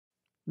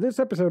This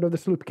episode of the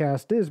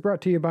SloopCast is brought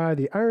to you by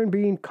the Iron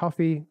Bean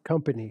Coffee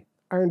Company.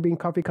 Iron Bean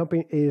Coffee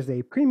Company is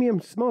a premium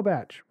small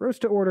batch,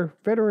 roast-to-order,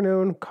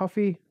 veteran-owned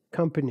coffee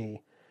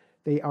company.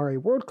 They are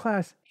a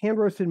world-class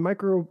hand-roasted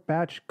micro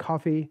batch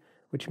coffee,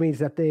 which means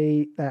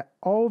that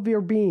all of your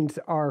beans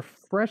are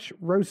fresh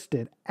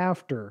roasted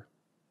after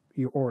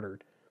you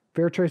ordered.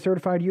 Fair Trade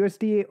certified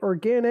USDA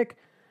organic.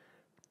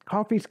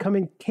 Coffees come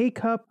in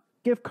K-Cup.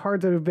 Gift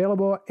cards are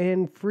available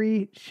and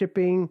free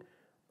shipping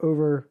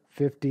over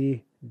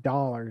 $50.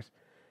 And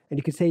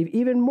you can save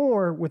even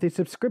more with a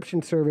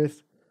subscription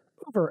service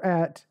over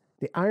at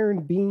the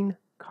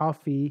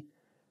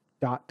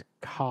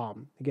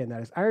ironbeancoffee.com. Again,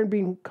 that is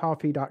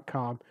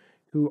ironbeancoffee.com,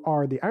 who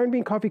are the Iron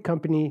Bean Coffee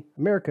Company,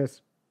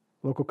 America's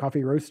local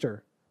coffee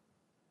roaster.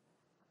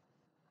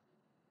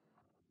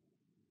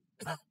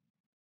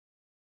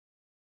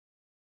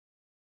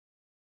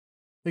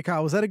 Hey,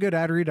 Kyle, was that a good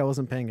ad read? I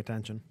wasn't paying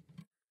attention.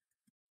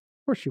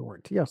 Of course you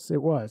weren't. Yes,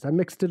 it was. I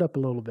mixed it up a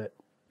little bit.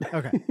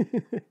 Okay.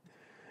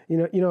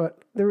 You know,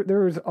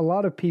 there was a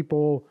lot of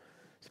people,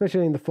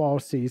 especially in the fall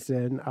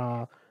season,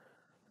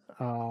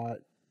 who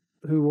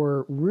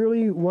were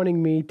really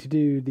wanting me to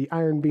do the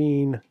Iron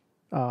Bean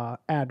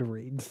ad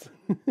reads.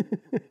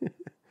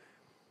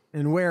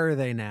 And where are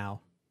they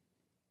now?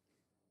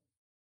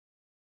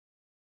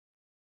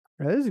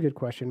 This is a good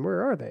question.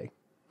 Where are they?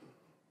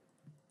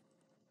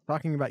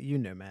 Talking about you,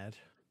 Nomad.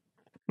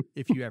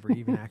 If you ever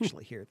even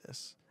actually hear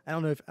this.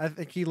 I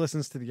think he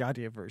listens to the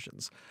audio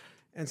versions.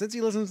 And since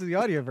he listens to the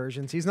audio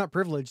versions, he's not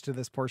privileged to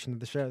this portion of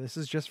the show. This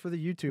is just for the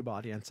YouTube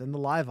audience and the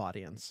live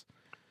audience.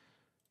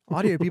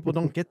 Audio people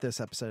don't get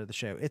this episode of the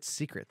show. It's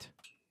secret.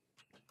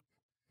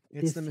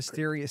 It's the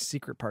mysterious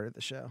secret part of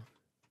the show.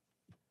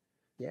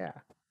 Yeah.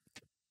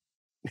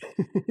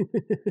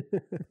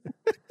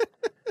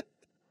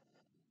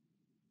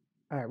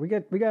 All right, we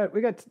got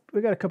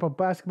a couple of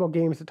basketball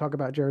games to talk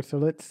about, Jared. So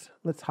let's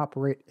hop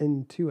right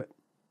into it.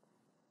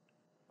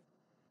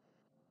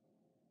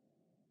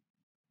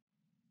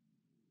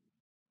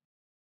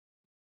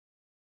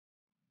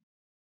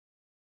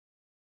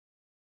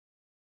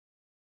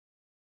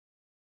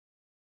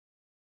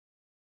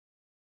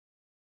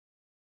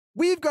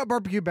 We've got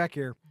barbecue back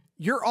here.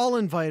 You're all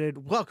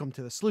invited. Welcome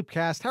to the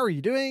SloopCast. How are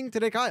you doing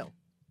today, Kyle?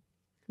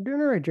 I'm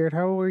doing all right, Jared.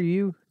 How are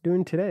you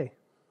doing today?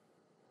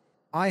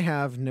 I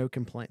have no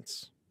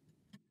complaints.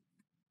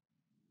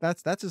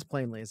 That's as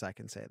plainly as I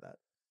can say that.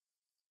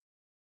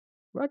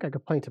 Well, I got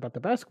complaints about the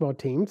basketball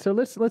team, so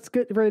let's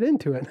get right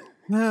into it.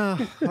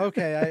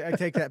 Okay, I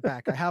take that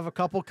back. I have a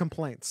couple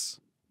complaints.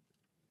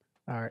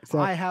 All right, so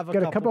I have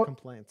a couple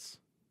complaints.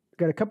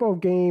 Got a couple of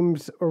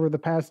games over the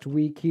past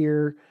week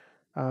here.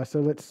 So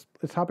let's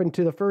hop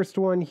into the first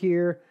one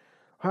here.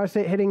 Ohio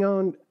State heading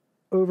on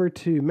over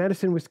to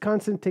Madison,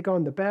 Wisconsin, take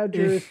on the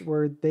Badgers,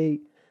 where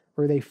they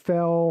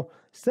fell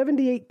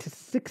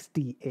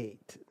 78-68.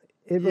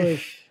 It was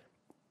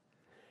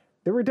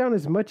they were down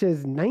as much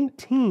as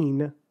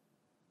 19,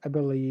 I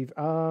believe.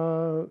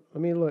 Let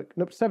me look.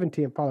 Nope,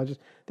 17. Apologies.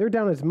 They were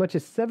down as much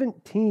as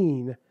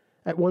 17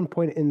 at one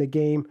point in the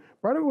game.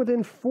 Brought it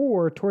within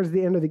 4 towards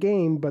the end of the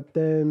game, but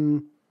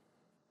then,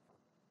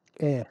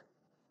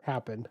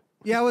 happened.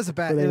 Yeah, it was a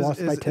bad. So they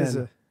lost by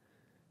 10.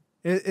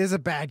 It is a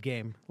bad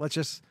game.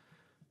 Let's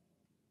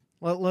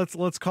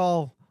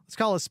call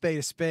a spade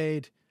a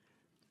spade.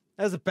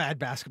 That was a bad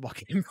basketball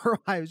game for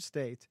Ohio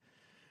State.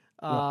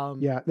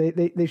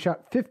 They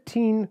shot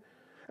 15.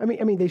 I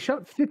mean they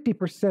shot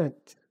 50%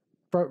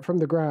 from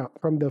the ground,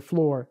 from the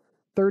floor,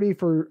 30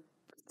 for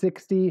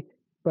 60,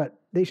 but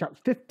they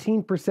shot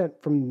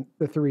 15% from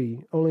the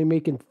three, only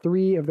making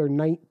 3 of their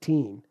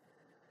 19.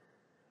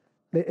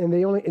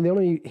 They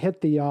only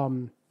hit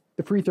the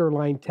free throw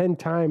line 10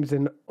 times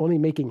and only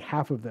making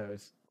half of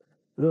those.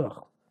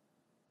 Ugh.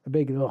 A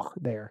big ugh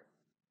there.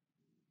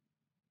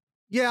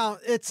 Yeah,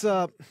 it's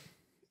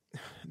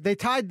they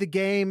tied the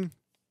game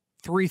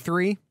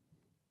 3-3.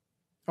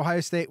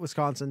 Ohio State,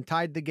 Wisconsin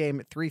tied the game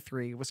at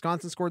 3-3.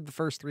 Wisconsin scored the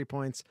first 3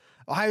 points.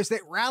 Ohio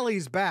State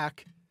rallies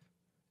back,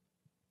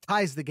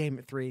 ties the game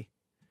at 3.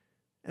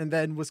 And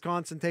then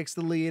Wisconsin takes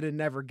the lead and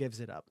never gives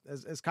it up.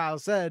 As Kyle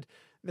said,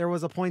 there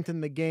was a point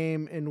in the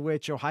game in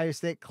which Ohio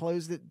State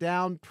closed it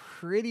down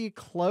pretty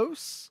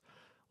close.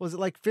 Was it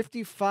like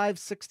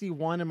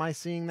 55-61? Am I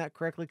seeing that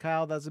correctly,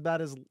 Kyle? That's about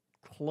as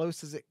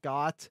close as it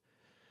got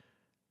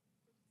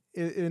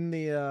in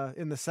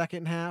the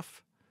second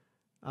half.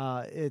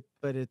 They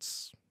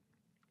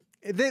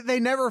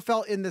never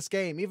felt in this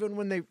game, even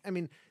when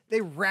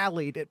they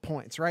rallied at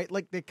points, right?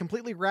 Like they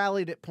completely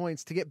rallied at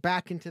points to get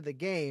back into the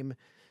game.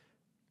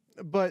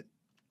 But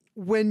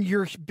when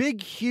your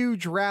big,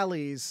 huge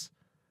rallies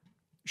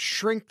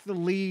shrink the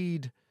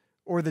lead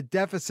or the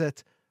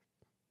deficit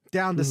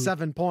down to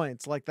 7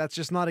 points, like that's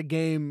just not a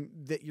game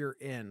that you're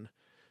in.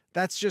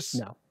 That's just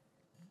no.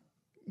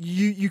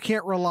 You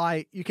can't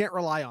rely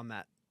on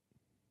that.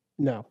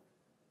 No,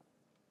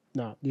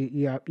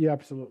 you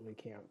absolutely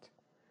can't.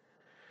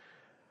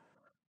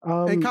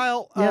 And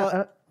Kyle,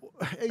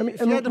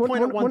 if you had to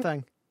point at one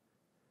thing,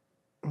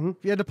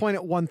 if you had to point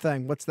at one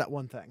thing, what's that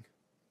one thing?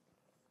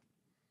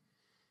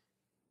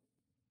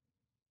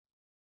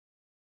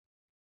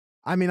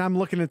 I mean, I'm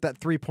looking at that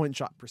 3-point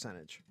shot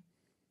percentage.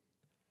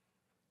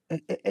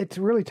 It's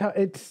really tough.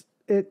 It's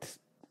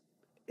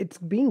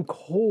being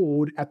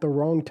cold at the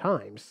wrong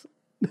times.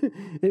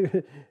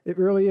 It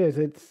really is.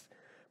 It's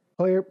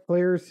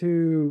players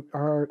who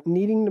are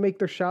needing to make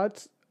their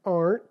shots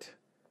aren't.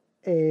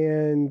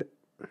 And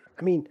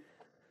I mean,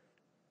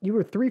 you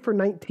were 3 for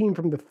 19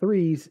 from the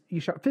threes. You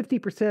shot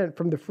 50%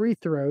 from the free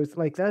throws.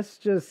 Like, that's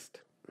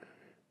just,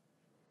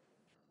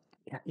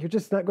 you're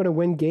just not going to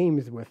win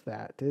games with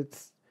that.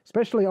 It's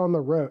especially on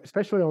the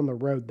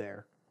road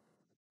there.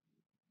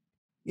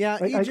 Yeah,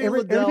 Like, EJ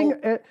everything.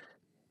 Liddell.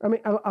 I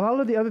mean, a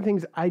lot of the other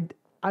things I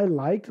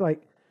liked,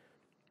 like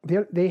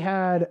they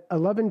had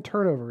 11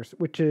 turnovers,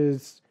 which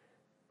is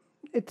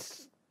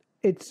it's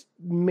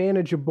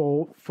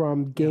manageable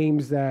from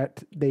games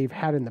that they've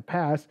had in the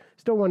past.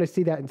 Still want to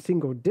see that in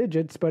single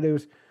digits, but it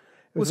was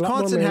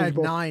Wisconsin had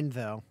 9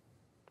 though.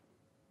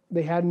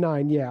 They had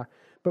 9, yeah.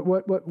 But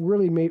what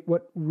really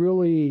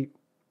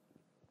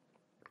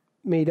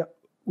made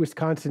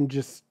Wisconsin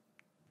just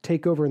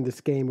take over in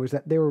this game was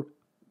that they were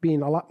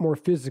being a lot more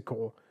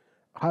physical.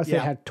 Ohio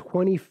State had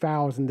 20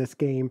 fouls in this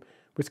game.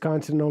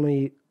 Wisconsin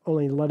only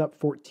let up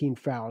 14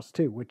 fouls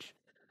too, which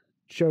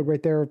showed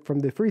right there from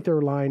the free throw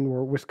line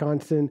where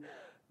Wisconsin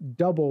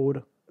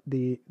doubled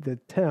the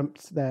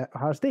attempts that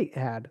Ohio State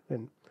had.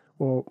 And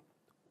we'll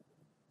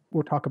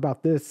talk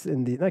about this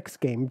in the next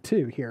game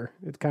too here.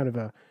 It's kind of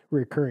a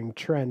recurring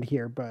trend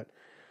here, but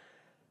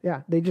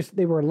yeah,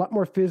 they were a lot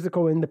more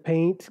physical in the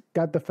paint,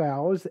 got the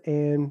fouls,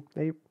 and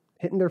they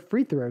hitting their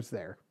free throws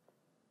there.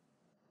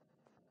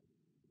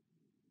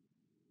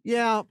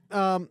 Yeah,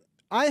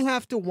 I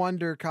have to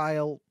wonder,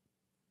 Kyle.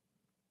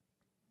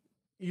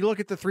 You look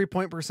at the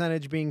 3-point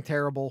percentage being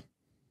terrible.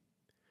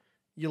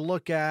 You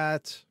look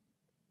at,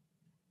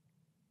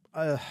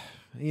 not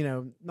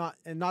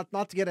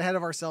to get ahead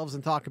of ourselves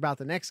and talk about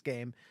the next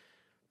game.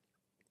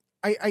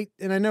 I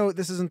know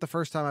this isn't the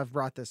first time I've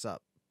brought this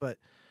up, but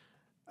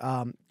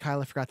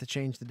Kyle, I forgot to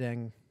change the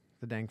dang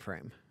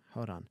frame.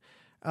 Hold on.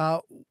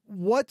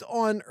 What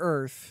on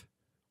earth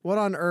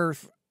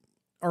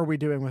are we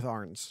doing with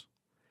Arns?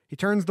 He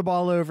turns the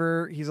ball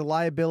over. He's a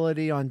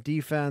liability on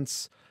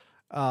defense.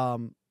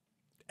 And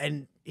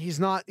he's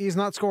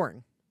not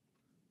scoring.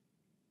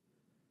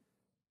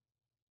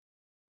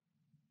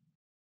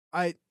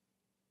 I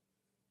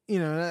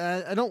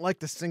don't like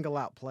to single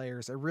out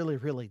players. I really,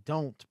 really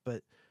don't,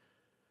 but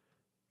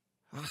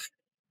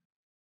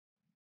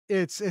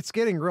it's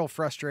getting real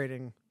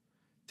frustrating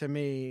to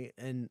me.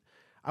 And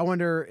I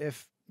wonder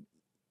if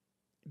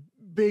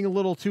being a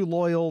little too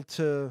loyal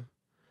to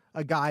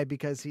a guy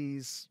because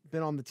he's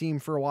been on the team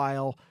for a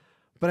while,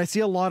 but I see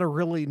a lot of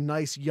really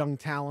nice young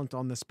talent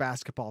on this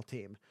basketball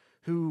team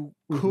who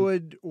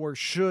could or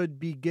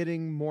should be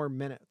getting more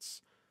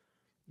minutes.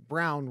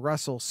 Brown,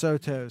 Russell,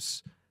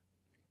 Sotos.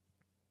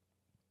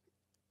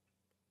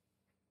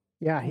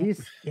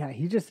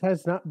 He just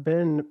has not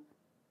been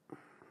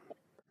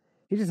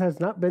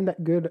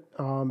that good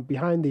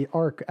behind the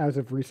arc as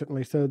of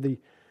recently. So the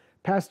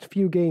past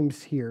few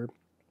games here,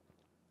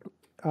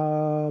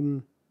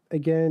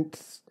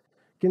 against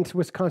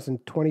Wisconsin,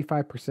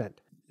 25%,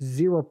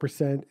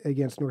 0%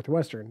 against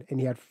Northwestern,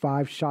 and he had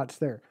 5 shots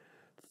there.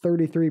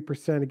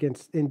 33%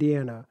 against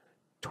Indiana,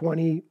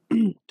 20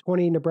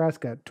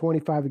 Nebraska,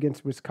 25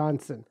 against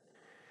Wisconsin.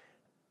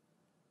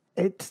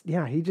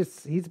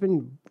 He's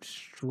been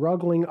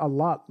struggling a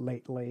lot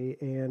lately,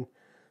 and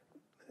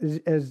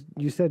as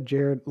you said,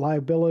 Jared,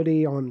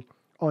 liability on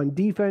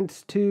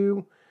defense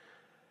too.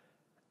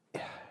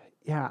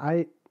 Yeah,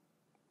 I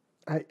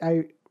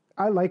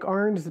like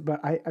Arns,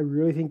 but I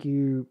really think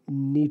you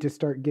need to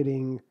start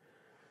getting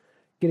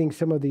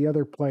some of the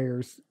other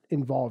players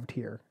involved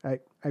here. I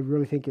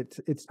really think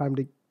it's time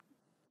to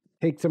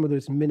take some of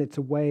those minutes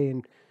away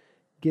and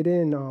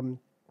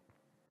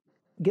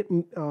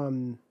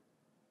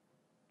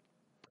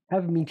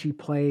have Michi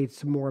play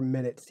some more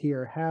minutes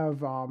here. Have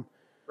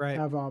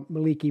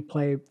Maliki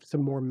play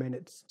some more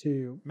minutes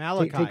too.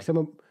 Malachi. Take some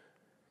of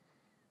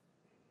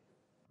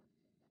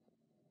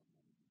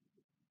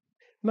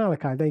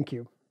Malachi. Thank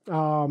you.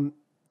 Have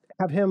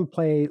him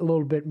play a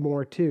little bit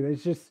more too.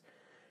 It's just,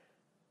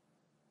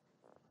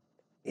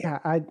 yeah,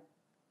 I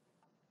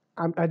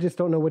just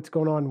don't know what's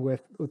going on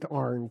with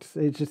Arns.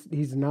 It's just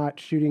he's not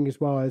shooting as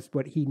well as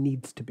what he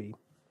needs to be.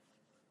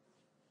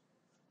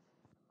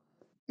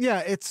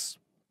 Yeah,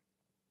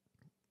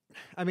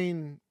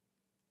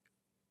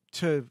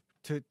 to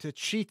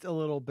cheat a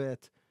little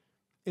bit,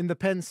 in the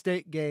Penn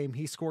State game,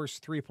 he scores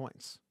 3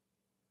 points.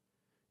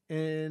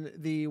 In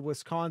the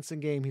Wisconsin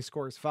game, he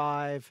scores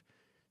 5.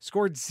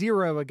 Scored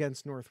 0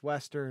 against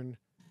Northwestern.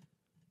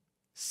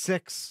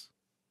 6,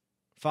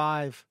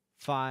 5,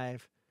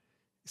 5.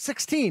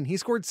 16. He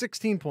scored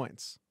 16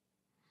 points.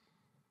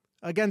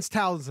 Against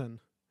Towson.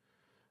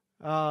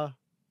 9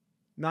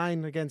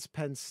 against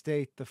Penn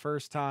State the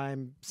first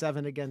time.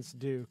 7 against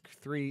Duke.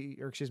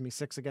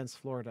 6 against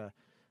Florida.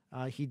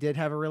 He did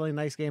have a really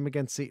nice game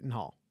against Seton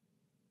Hall,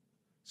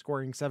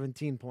 scoring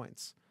 17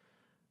 points.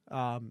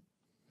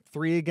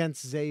 3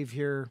 against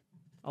Xavier,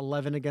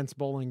 11 against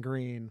Bowling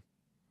Green,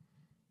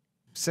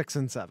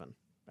 6-7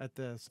 at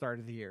the start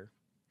of the year.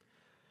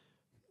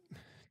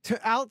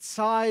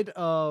 Outside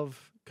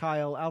of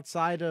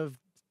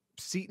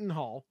Seton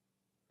Hall,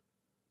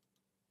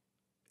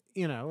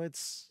 and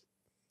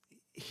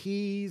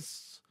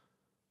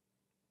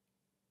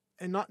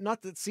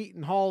not that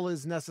Seton Hall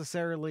is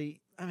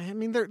necessarily, I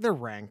mean they're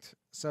ranked.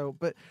 So,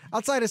 but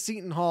outside of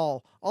Seton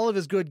Hall, all of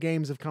his good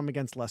games have come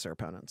against lesser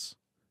opponents.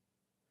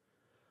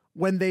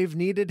 When they've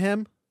needed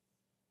him,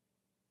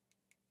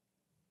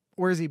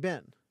 where's he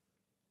been?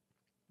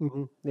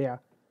 Mm-hmm. Yeah.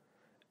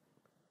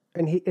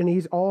 And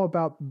he's all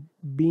about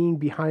being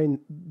behind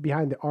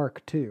the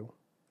arc too.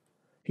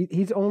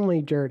 He's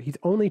only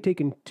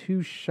taken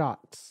 2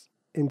 shots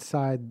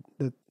inside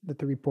the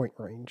 3-point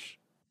range.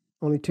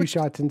 Only 2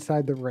 shots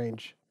inside the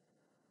range.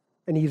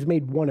 And he's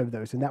made 1 of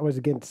those, and that was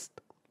against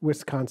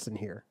Wisconsin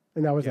here.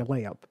 And that was a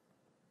layup.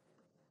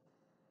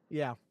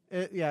 Yeah.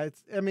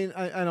 It's, I mean,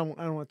 I don't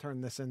want to turn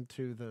this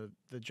into the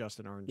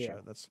Justin Orange show.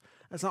 That's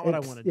not what I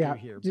want to do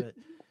here.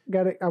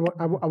 But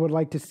I would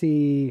like to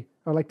see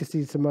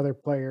some other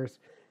players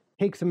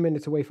take some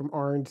minutes away from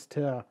Arns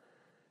to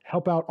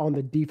help out on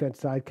the defense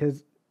side,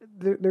 because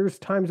there's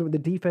times when the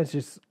defense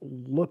just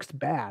looks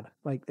bad.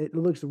 Like, it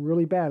looks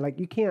really bad. Like,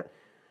 you can't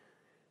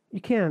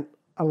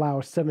allow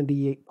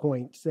 78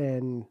 points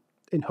and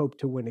hope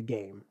to win a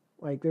game.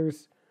 Like,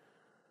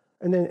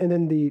 and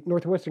then the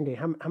Northwestern game.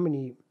 How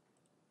many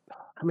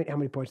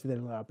points did they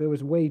allow? It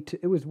was way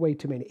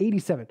too many.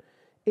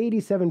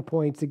 87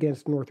 points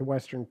against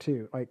Northwestern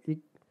too. Like,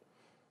 you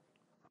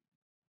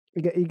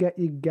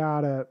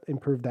gotta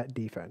improve that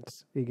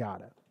defense. You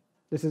gotta.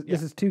 This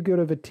is too good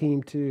of a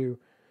team to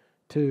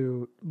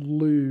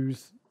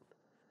lose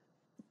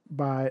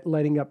by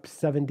letting up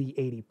 70,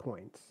 80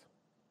 points.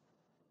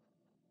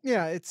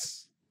 Yeah,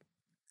 it's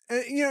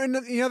and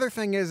the other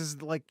thing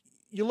is like,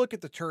 you look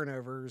at the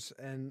turnovers,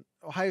 and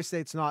Ohio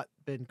State's not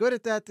been good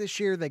at that this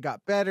year. They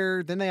got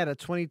better. Then they had a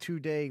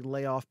 22-day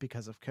layoff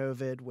because of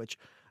COVID, which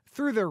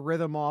threw their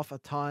rhythm off a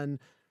ton.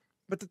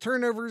 But the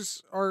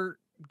turnovers are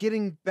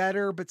getting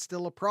better, but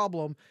still a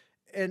problem.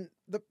 And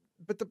the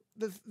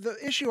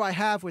issue I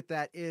have with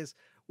that is,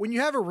 when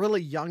you have a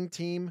really young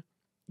team,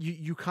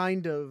 you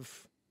kind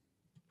of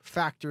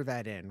factor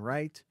that in,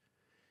 right?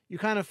 You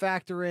kind of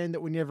factor in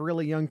that when you have a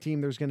really young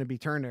team, there's going to be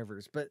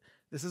turnovers. But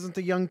this isn't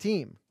a young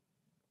team.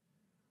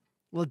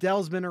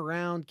 Liddell's been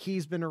around,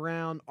 Key's been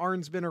around,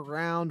 Arn's been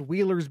around,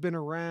 Wheeler's been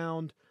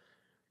around.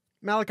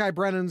 Malachi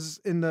Brennan's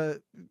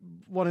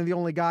one of the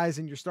only guys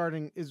in your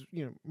starting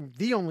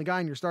the only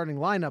guy in your starting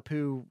lineup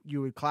who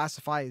you would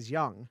classify as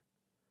young.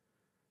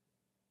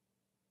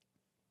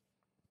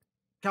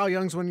 Kyle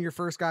Young's one of your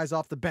first guys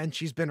off the bench.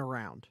 He's been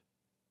around.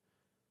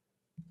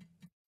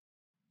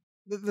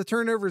 The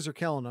turnovers are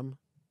killing them.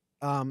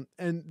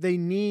 And they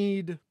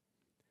need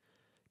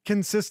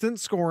consistent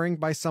scoring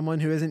by someone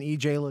who isn't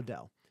EJ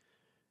Liddell.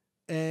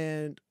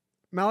 And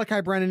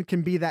Malachi Brennan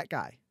can be that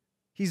guy.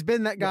 He's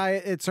been that guy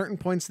at certain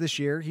points this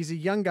year. He's a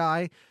young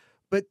guy,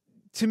 but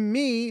to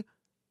me,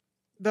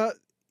 the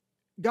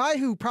guy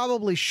who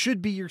probably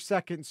should be your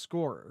second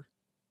scorer,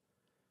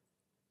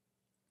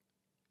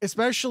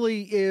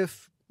 especially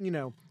if,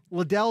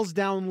 Liddell's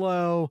down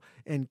low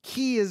and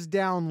Key is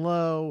down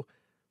low,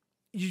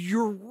 because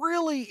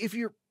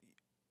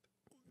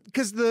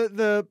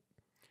the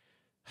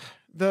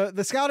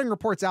scouting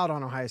report's out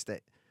on Ohio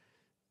State.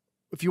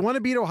 If you want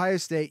to beat Ohio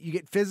State, you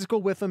get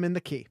physical with them in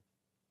the key.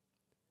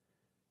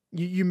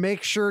 You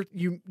make sure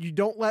you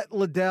don't let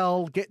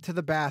Liddell get to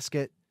the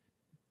basket.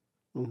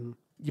 Mm-hmm.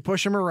 You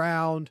push him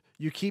around.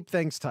 You keep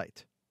things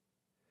tight.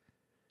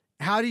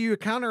 How do you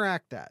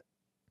counteract that?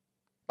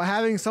 By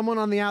having someone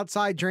on the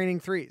outside draining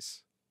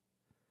threes.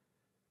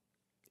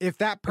 If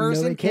that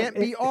person can't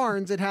be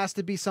Arns, it has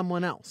to be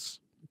someone else.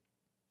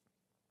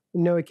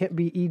 No, it can't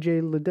be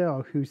EJ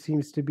Liddell, who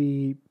seems to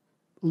be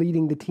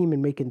leading the team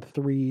in making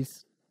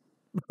threes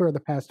for the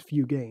past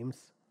few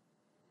games.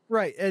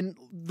 Right. And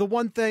the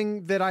one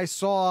thing that I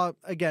saw,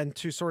 again,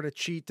 to sort of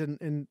cheat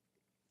and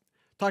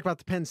talk about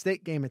the Penn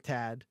State game a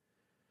tad,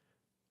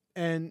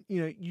 and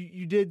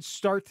you did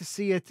start to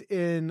see it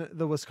in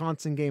the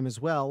Wisconsin game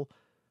as well,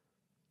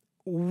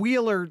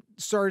 Wheeler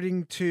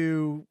starting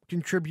to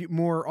contribute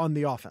more on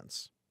the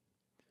offense.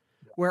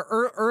 Where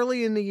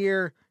early in the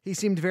year, he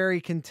seemed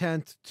very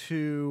content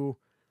to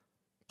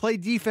play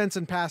defense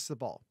and pass the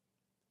ball.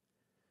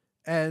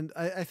 And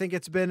I think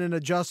it's been an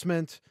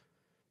adjustment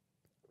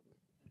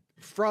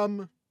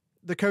from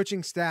the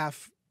coaching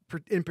staff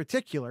in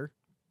particular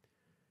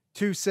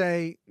to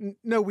say,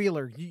 no,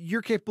 Wheeler,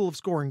 you're capable of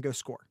scoring, go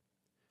score.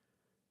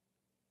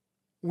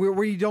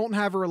 Where you don't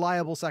have a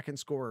reliable second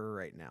scorer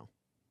right now.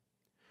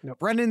 Nope.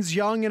 Brennan's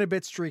young and a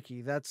bit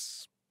streaky.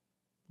 That's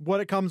what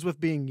it comes with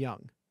being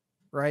young,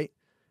 right?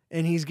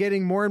 And he's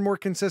getting more and more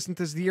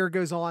consistent as the year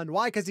goes on.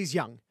 Why? Because he's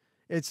young.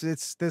 This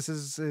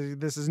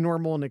is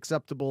normal and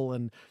acceptable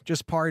and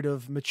just part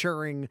of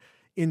maturing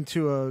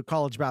into a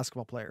college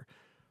basketball player.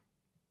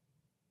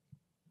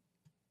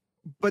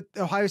 But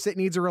Ohio State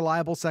needs a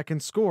reliable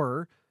second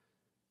scorer.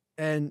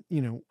 And,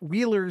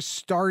 Wheeler's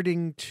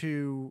starting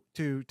to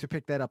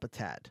pick that up a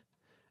tad.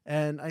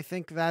 And I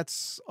think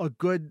that's a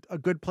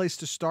good place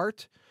to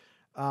start.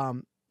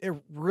 It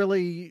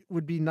really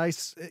would be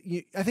nice.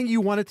 I think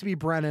you want it to be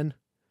Brennan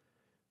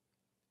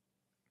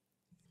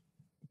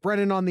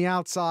on the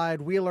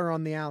outside, Wheeler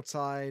on the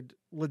outside,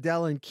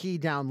 Liddell and Key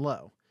down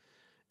low.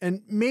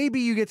 And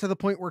maybe you get to the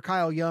point where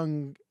Kyle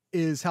Young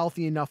is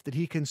healthy enough that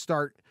he can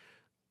start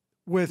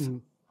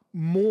with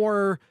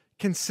more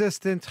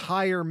consistent,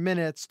 higher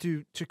minutes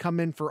to come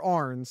in for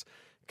Arns.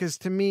 Because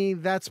to me,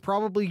 that's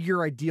probably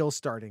your ideal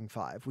starting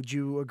five. Would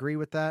you agree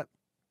with that?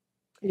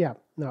 Yeah,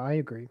 no, I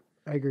agree.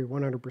 I agree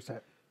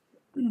 100%.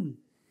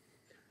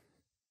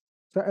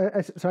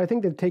 So I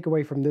think the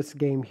takeaway from this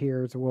game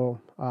here is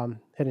we'll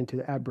head into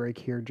the ad break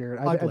here, Jared.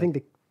 I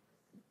think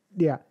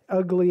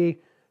ugly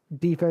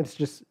defense,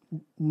 just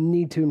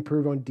need to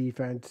improve on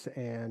defense,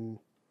 and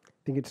I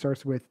think it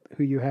starts with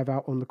who you have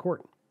out on the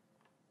court.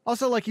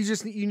 Also, like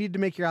you need to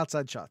make your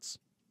outside shots.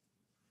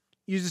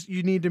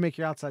 You need to make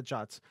your outside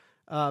shots.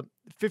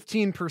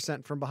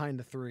 15% from behind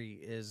the three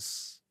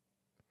is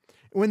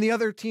when the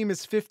other team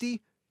is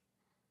 50.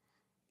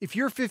 If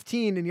you're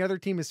 15 and the other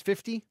team is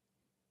 50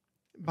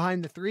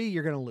 behind the three,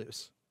 you're going to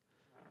lose.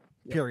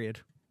 Yep. Period.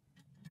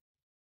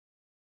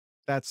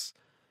 That's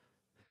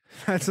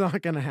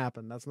not going to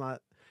happen. That's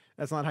not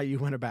how you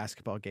win a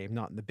basketball game.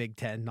 Not in the Big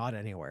Ten, not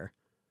anywhere.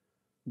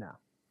 No.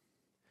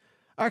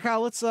 All right,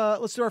 Kyle, let's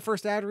do our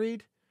first ad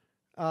read.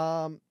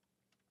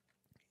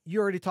 You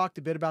already talked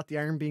a bit about the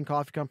Iron Bean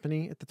Coffee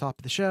Company at the top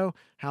of the show,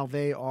 how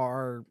they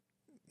are,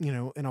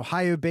 an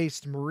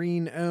Ohio-based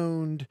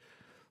Marine-owned.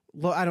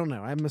 I don't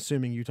know. I'm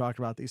assuming you talked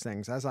about these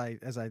things as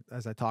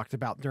I talked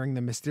about during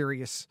the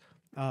mysterious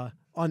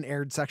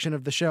unaired section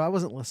of the show. I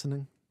wasn't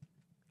listening.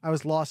 I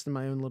was lost in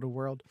my own little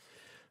world.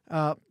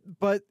 But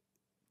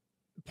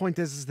the point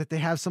is that they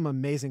have some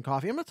amazing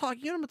coffee. I'm going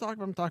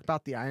to talk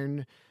about the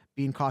Iron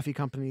Bean Coffee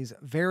Company's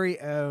very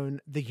own,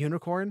 the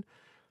Unicorn.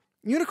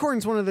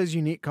 Unicorn's one of those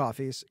unique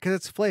coffees because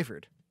it's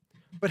flavored.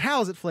 But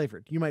how is it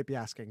flavored? You might be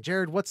asking,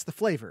 Jared, what's the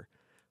flavor?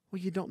 Well,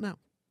 you don't know.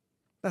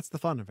 That's the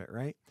fun of it,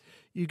 right?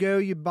 You go,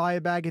 you buy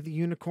a bag of the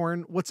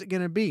Unicorn. What's it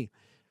going to be?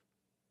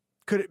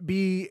 Could it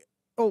be,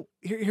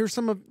 here's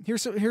some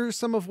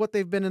of what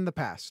they've been in the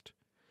past.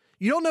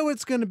 You don't know what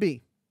it's going to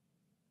be,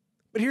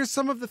 but here's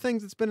some of the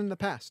things it's been in the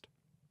past.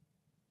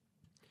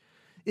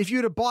 If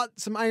you'd have bought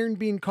some Iron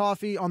Bean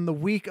coffee on the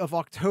week of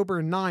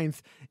October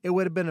 9th, it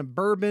would have been a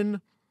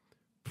bourbon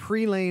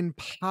prelane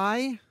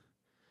pie.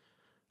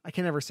 I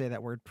can never say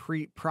that word.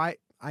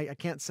 I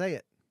can't say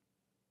it.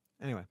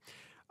 Anyway,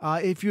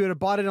 if you had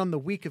bought it on the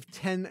week of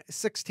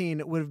 10/16,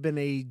 it would have been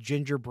a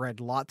gingerbread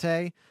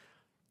latte,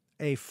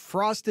 a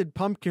frosted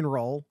pumpkin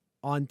roll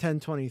on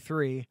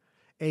 10/23,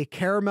 a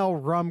caramel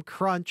rum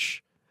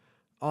crunch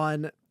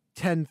on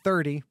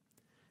 10/30.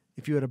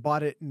 If you had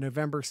bought it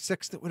November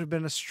 6th, it would have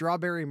been a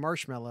strawberry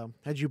marshmallow.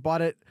 Had you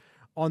bought it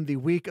on the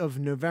week of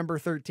November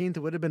 13th,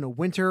 it would have been a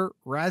winter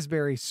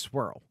raspberry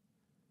swirl.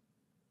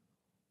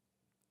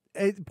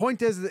 The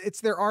point is,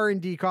 it's their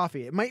R&D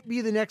coffee. It might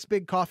be the next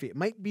big coffee. It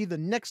might be the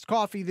next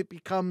coffee that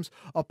becomes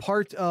a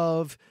part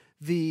of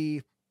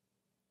the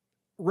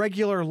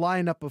regular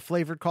lineup of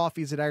flavored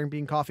coffees at Iron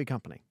Bean Coffee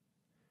Company.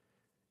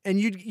 And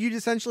you'd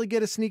essentially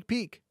get a sneak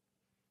peek.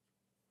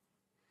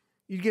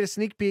 You'd get a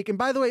sneak peek. And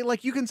by the way,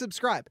 you can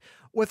subscribe.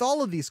 With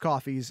all of these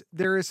coffees,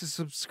 there is a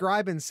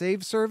subscribe and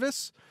save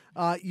service.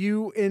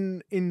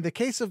 In the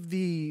case of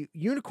the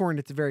Unicorn,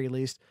 at the very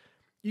least,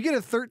 you get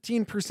a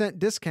 13%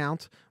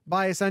 discount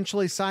by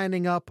essentially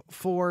signing up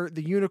for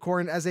the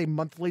Unicorn as a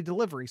monthly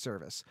delivery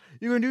service.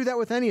 You can do that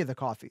with any of the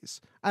coffees.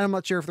 I'm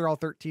not sure if they're all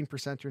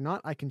 13% or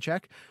not. I can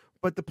check.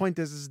 But the point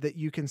is that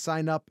you can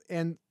sign up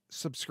and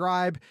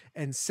subscribe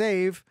and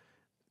save.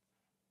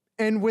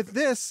 And with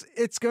this,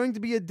 it's going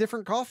to be a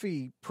different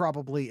coffee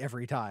probably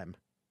every time.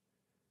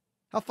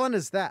 How fun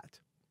is that?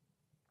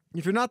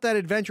 If you're not that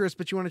adventurous,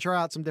 but you want to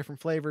try out some different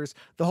flavors,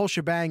 the whole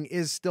shebang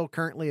is still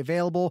currently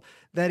available.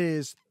 That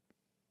is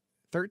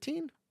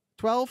 13,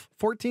 12,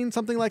 14,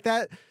 something like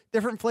that.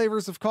 Different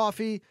flavors of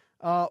coffee,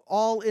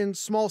 all in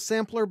small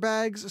sampler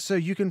bags. So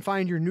you can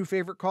find your new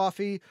favorite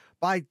coffee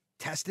by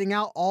testing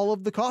out all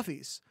of the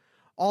coffees.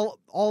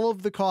 All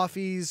of the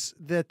coffees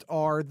that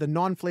are the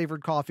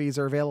non-flavored coffees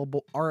are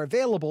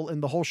available in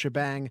the whole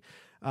shebang.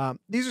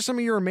 These are some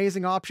of your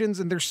amazing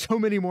options, and there's so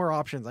many more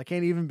options. I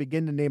can't even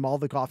begin to name all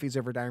the coffees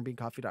over at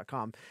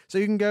ironbeancoffee.com. So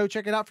you can go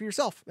check it out for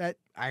yourself at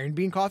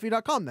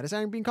ironbeancoffee.com. That is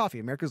Iron Bean Coffee,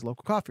 America's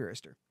local coffee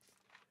roaster.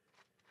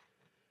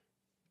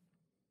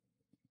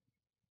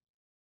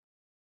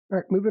 All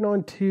right, moving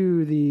on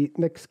to the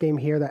next game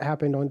here that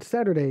happened on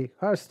Saturday.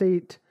 Ohio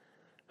State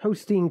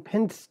hosting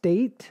Penn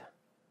State,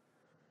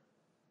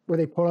 where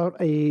they pulled out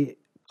a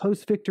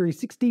close victory,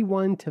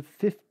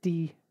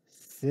 61-56.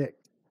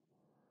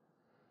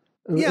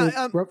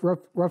 Yeah,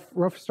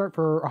 rough start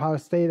for Ohio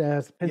State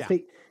as Penn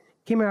State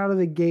came out of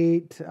the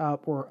gate,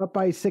 were up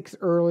by 6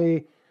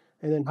 early,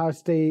 and then Ohio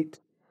State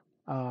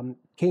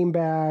came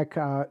back,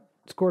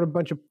 scored a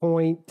bunch of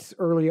points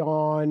early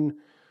on,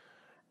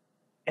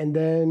 and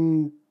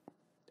then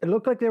it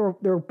looked like they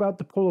were about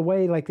to pull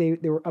away, like they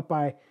were up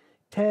by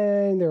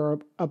 10, they were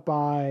up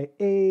by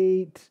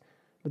 8,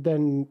 but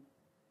then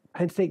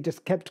Penn State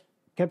just kept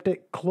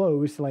it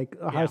close. Like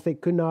Ohio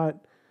State could not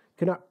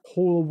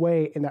pull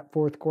away in that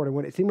fourth quarter.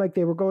 When it seemed like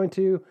they were going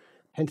to,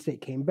 Penn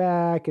State came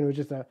back, and it was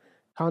just a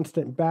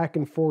constant back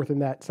and forth in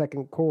that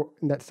second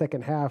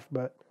half.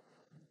 But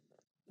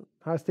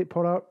Ohio State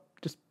pulled out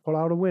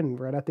a win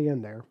right at the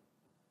end there.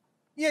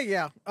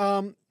 Yeah.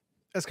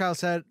 As Kyle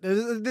said,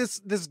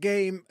 this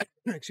game,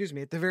 excuse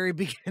me, at the very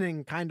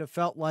beginning kind of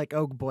felt like,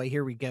 oh boy,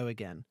 here we go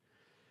again.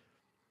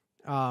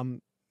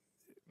 Penn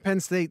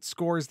State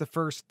scores the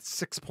first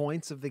 6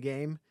 points of the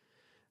game.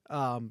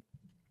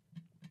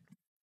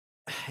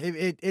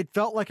 It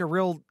felt like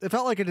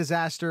a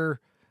disaster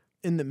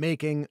in the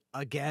making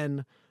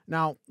again.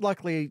 Now,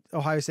 luckily,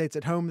 Ohio State's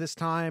at home this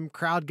time.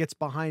 Crowd gets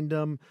behind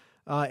them,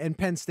 and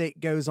Penn State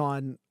goes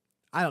on.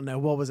 I don't know,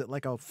 what was it,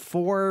 like a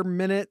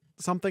 4-minute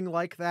something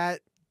like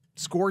that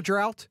score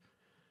drought?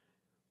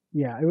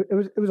 Yeah,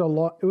 it was a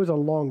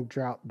long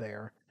drought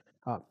there,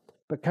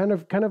 but kind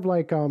of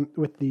like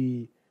with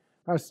the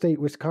Ohio State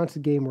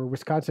Wisconsin game, where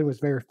Wisconsin was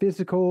very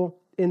physical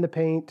in the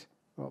paint.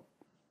 Well,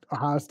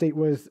 Ohio State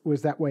was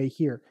that way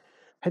here.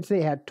 Penn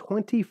State had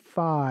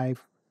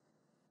 25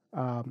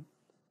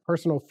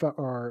 personal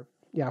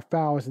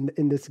fouls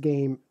in this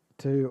game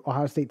to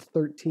Ohio State's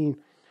 13.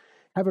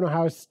 Having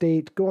Ohio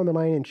State go on the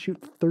line and shoot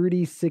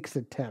 36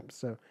 attempts,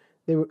 so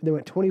they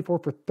went 24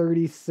 for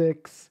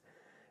 36,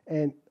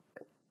 and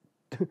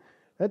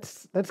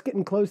that's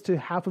getting close to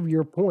half of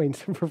your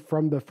points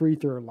from the free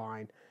throw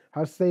line.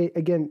 Ohio State,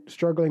 again,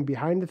 struggling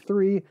behind the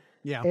three,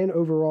 and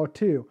overall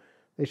too.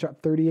 They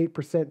shot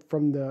 38%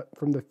 from the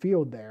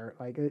field there.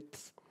 Like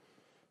it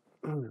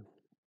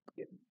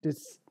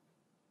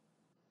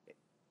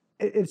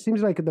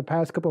seems like in the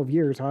past couple of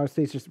years, Ohio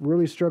State's just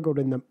really struggled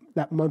in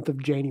that month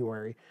of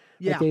January.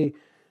 Yeah. Like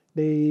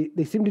they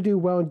seem to do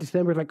well in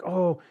December. Like,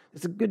 oh,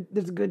 this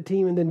is a good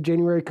team, and then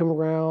January come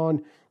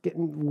around,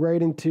 getting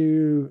right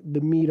into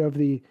the meat of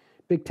the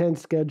Big Ten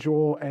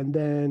schedule, and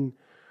then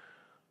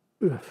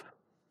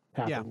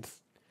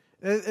happens.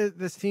 Yeah.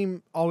 This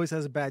team always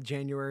has a bad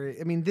January.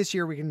 I mean, this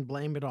year we can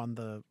blame it on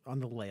the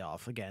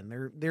layoff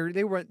again.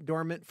 They went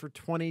dormant for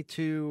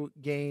 22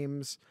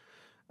 games,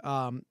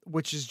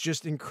 which is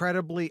just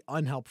incredibly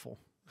unhelpful.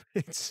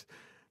 It's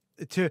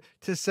to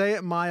say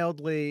it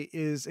mildly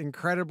is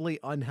incredibly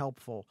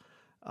unhelpful.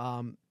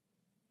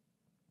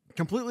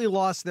 Completely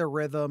lost their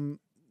rhythm,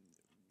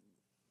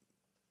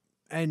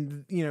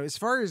 and as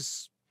far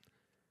as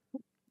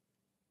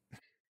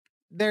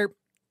they're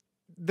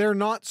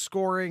not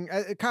scoring.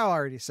 Kyle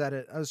already said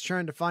it. I was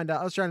trying to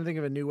think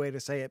of a new way to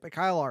say it, but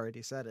Kyle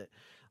already said it.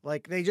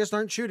 Like, they just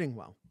aren't shooting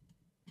well,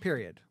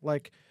 period.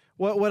 Like,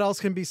 what else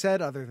can be said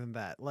other than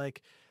that?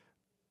 Like,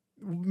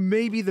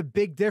 maybe the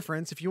big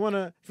difference, if you want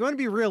to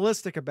be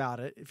realistic about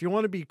it, if you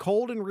want to be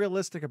cold and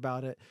realistic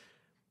about it,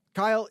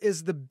 Kyle,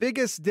 is the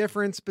biggest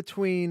difference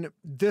between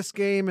this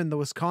game and the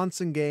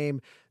Wisconsin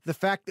game the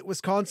fact that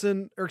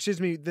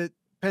that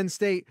Penn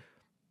State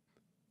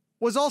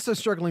was also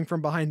struggling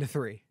from behind the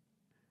three?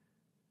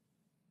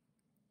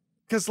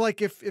 Because,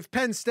 like, if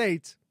Penn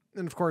State,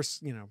 and of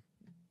course,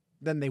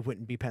 then they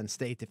wouldn't be Penn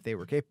State if they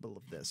were capable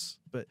of this,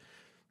 but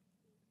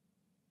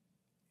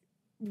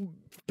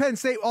Penn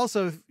State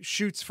also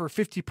shoots for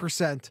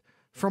 50%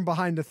 from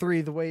behind the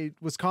three the way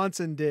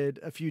Wisconsin did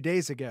a few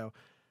days ago.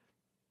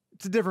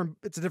 It's a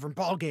different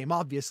ball game,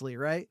 obviously,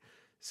 right?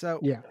 So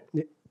yeah.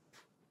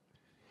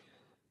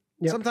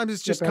 Sometimes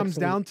it just comes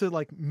down to,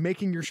 like,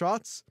 making your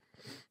shots.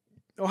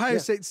 Ohio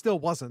State still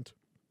wasn't.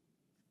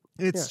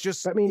 It's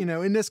just,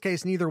 in this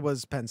case, neither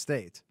was Penn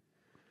State.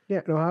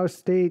 Yeah, Ohio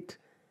State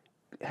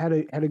had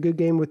a good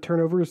game with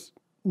turnovers,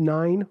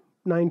 9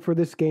 for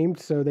this game,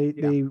 so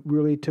they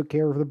really took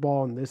care of the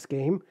ball in this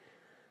game,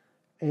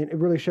 and it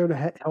really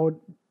held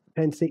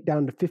Penn State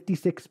down to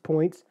 56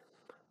 points.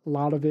 A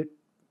lot of it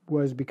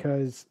was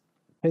because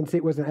Penn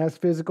State wasn't as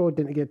physical,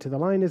 didn't get to the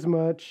line as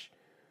much,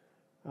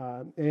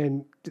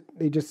 and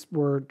they just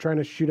were trying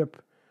to shoot up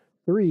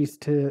threes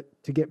to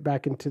get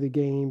back into the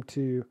game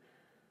to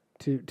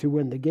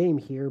win the game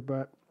here.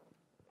 But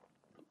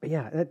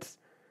yeah,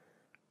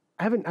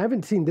 I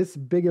haven't seen this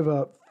big of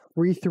a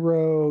free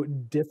throw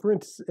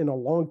difference in a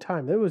long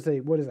time. There was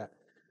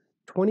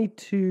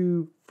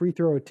 22 free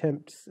throw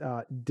attempts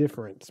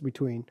difference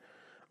between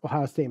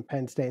Ohio State and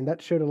Penn State, and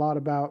that showed a lot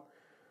about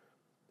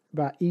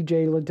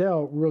E.J.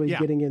 Liddell really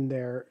getting in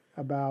there,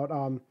 about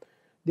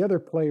the other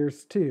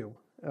players too.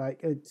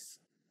 Like, it's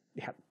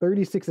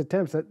 36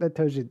 attempts. That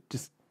tells you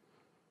just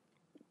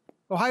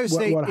Ohio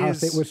State what Ohio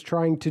State was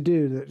trying to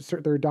do,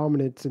 their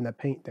dominance in the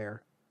paint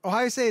there.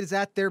 Ohio State is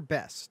at their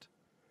best.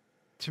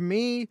 To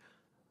me,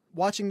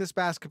 watching this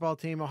basketball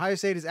team, Ohio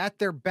State is at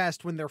their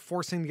best when they're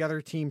forcing the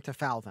other team to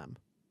foul them.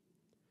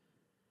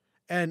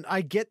 And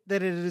I get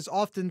that it is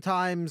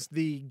oftentimes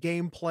the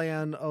game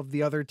plan of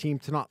the other team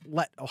to not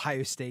let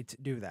Ohio State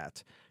do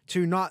that,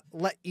 to not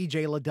let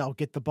E.J. Liddell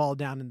get the ball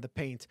down in the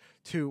paint,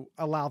 to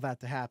allow that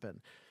to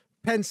happen.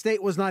 Penn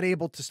State was not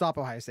able to stop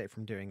Ohio State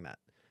from doing that.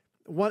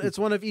 It's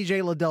one of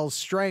EJ Liddell's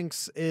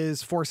strengths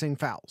is forcing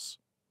fouls.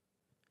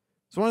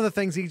 It's one of the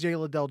things EJ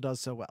Liddell does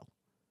so well.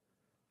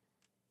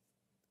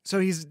 So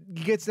he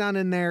gets down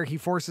in there, he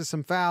forces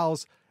some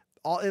fouls.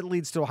 It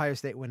leads to Ohio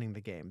State winning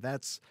the game.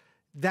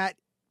 That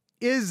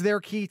is their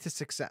key to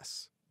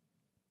success.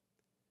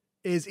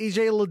 Is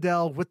EJ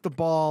Liddell with the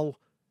ball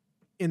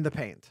in the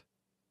paint,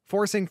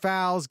 forcing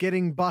fouls,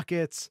 getting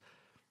buckets.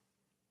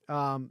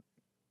 That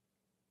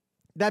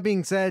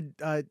being said,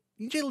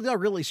 EJ Liddell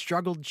really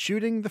struggled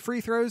shooting the free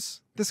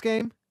throws this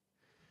game.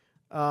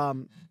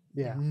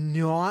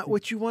 Not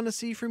what you want to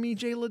see from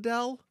EJ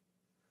Liddell.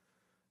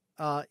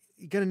 You're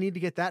going to need to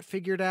get that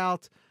figured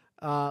out.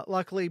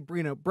 Luckily,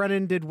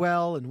 Brennan did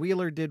well and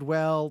Wheeler did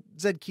well.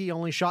 Zed Key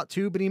only shot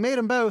 2, but he made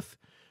them both.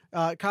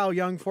 Kyle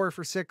Young 4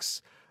 for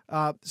 6.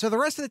 So the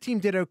rest of the team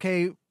did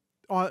okay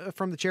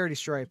from the charity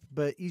stripe,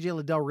 but EJ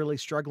Liddell really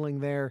struggling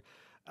there.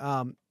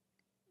 One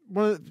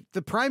of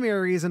the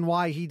primary reason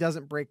why he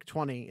doesn't break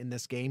 20 in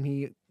this game,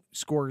 he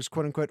scores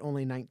quote unquote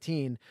only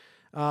 19.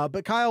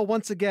 But Kyle,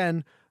 once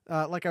again,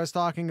 like I was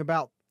talking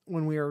about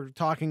when we were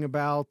talking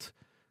about,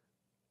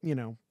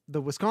 the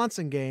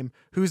Wisconsin game,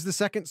 who's the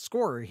second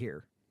scorer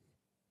here?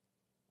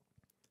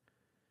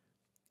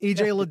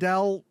 EJ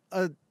Liddell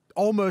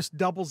almost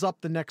doubles up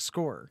the next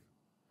scorer.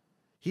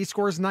 He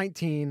scores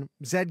 19.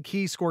 Zed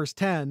Key scores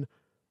 10.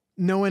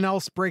 No one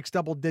else breaks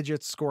double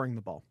digits scoring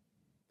the ball.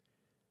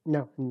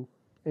 No.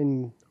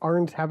 And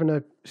Arn's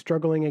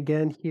struggling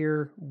again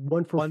here.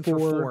 1 for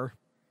 4.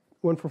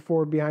 1 for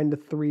 4 behind the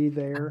 3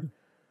 there.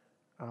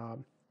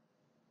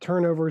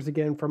 Turnovers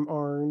again from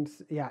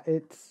Arns.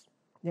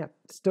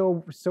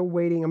 Still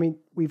waiting. I mean,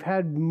 we've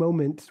had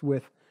moments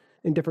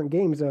in different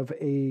games of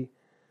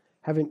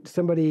having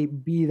somebody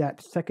be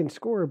that second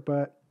scorer,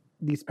 but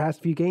these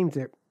past few games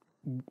it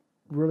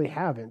really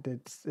haven't.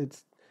 It's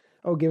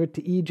give it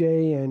to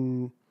EJ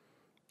and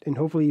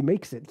hopefully he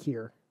makes it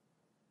here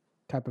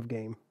type of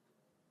game.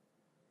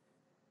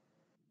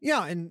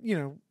 Yeah, and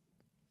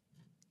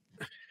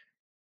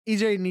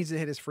EJ needs to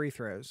hit his free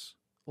throws.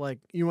 Like,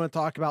 you want to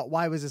talk about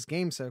why was this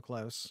game so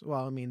close?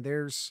 Well, I mean,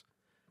 there's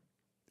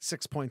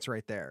 6 points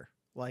right there.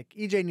 Like,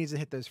 EJ needs to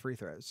hit those free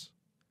throws.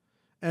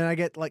 And I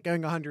get like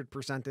going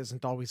 100%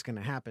 isn't always going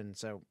to happen.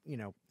 So,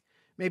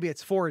 maybe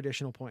it's 4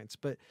 additional points.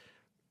 But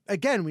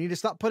again, we need to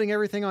stop putting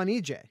everything on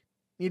EJ.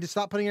 We need to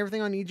stop putting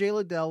everything on EJ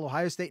Liddell.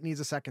 Ohio State needs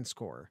a second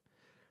scorer.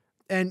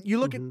 And you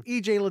look at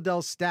EJ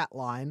Liddell's stat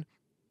line.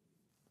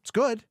 It's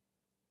good.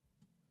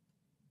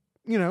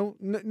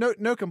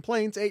 No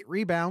complaints. 8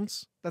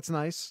 rebounds. That's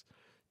nice.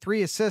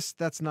 3 assists.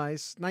 That's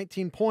nice.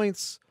 19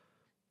 points.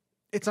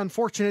 It's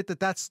unfortunate that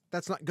that's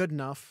not good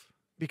enough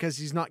because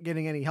he's not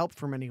getting any help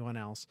from anyone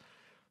else.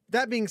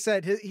 That being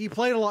said, he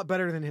played a lot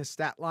better than his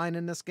stat line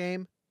in this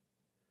game.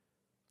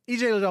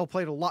 EJ Liddell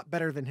played a lot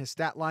better than his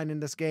stat line in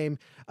this game.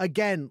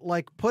 Again,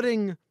 like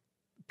putting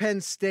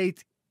Penn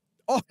State,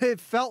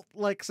 it felt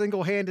like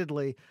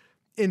single-handedly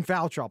in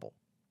foul trouble.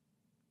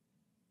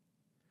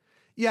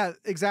 Yeah,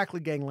 exactly,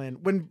 Gangland.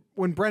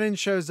 When Brennan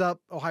shows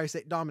up, Ohio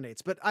State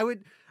dominates. But I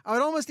would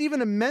almost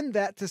even amend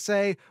that to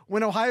say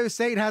when Ohio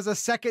State has a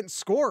second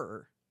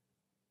scorer.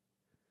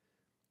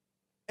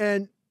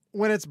 And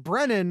when it's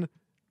Brennan,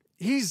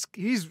 he's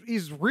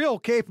real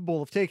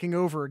capable of taking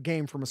over a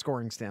game from a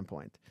scoring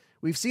standpoint.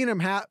 We've seen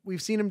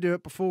him do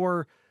it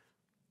before.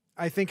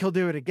 I think he'll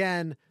do it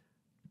again.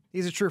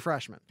 He's a true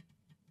freshman.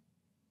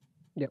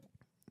 Yep.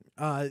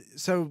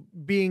 So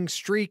being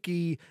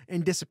streaky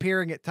and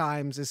disappearing at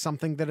times is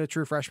something that a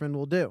true freshman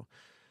will do.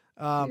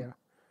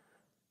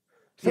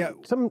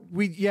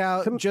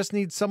 Just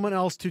need someone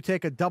else to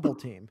take a double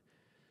team.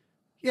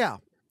 Yeah.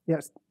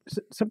 Yes.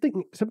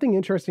 Something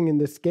interesting in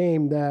this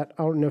game that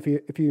I don't know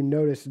if you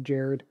noticed,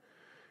 Jared,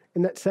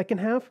 in that second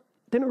half,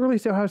 didn't really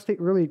see Ohio State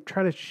really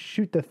try to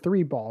shoot the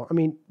 3 ball. I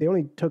mean, they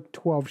only took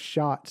 12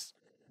 shots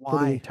for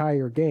the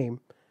entire game.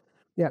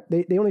 Yeah,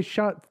 they only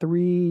shot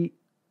 3.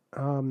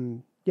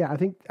 I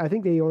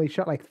think they only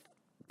shot like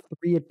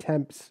 3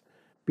 attempts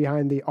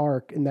behind the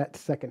arc in that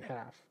second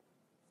half,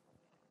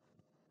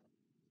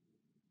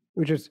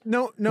 which is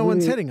no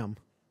one's hitting them.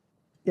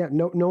 Yeah,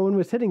 no one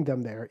was hitting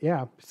them there.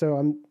 Yeah,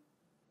 so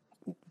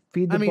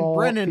feed the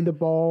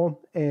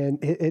ball,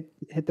 and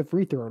hit the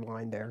free throw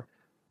line there.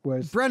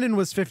 Brennan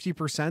was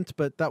 50%,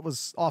 but that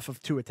was off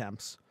of 2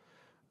 attempts.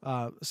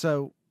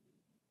 So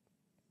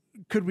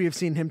could we have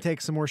seen him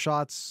take some more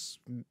shots?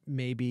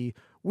 Maybe.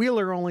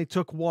 Wheeler only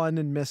took 1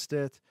 and missed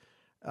it.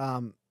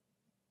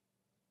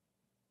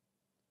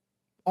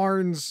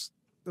 Arns,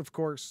 of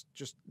course,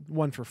 just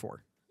 1 for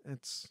 4.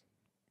 It's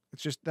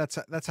just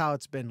that's how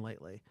it's been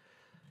lately.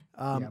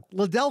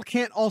 Liddell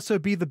can't also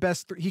be the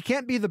best. He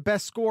can't be the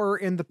best scorer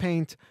in the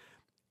paint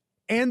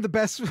and the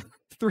best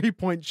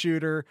 3-point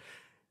shooter.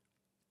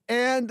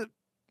 And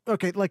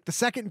like the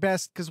second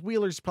best, because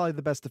Wheeler's probably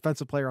the best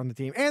defensive player on the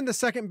team and the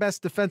second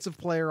best defensive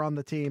player on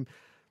the team.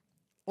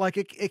 Like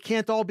it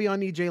can't all be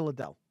on EJ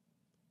Liddell.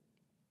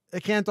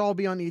 It can't all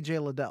be on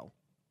EJ Liddell.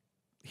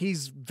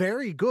 He's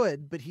very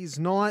good, but he's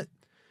not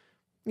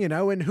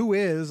And who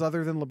is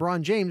other than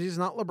LeBron James? He's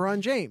not LeBron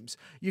James.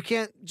 You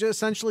can't just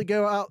essentially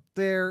go out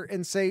there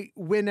and say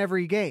win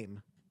every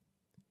game.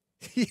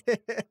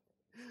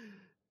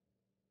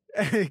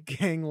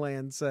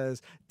 Gangland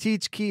says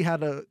teach Key how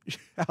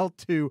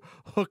to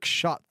hook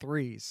shot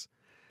threes.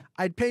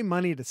 I'd pay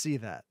money to see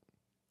that.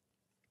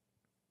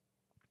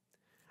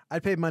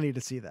 I'd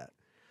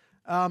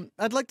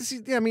like to see.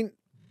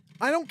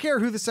 I don't care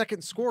who the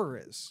second scorer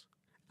is.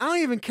 I don't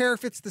even care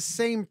if it's the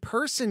same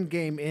person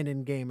game in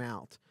and game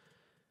out.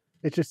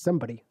 It's just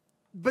somebody.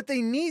 But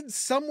they need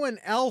someone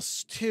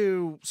else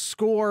to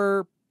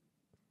score,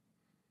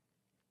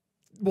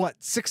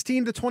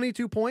 16 to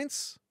 22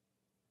 points?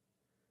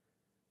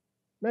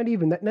 Not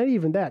even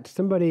that.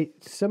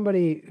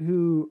 Somebody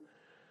who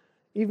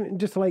even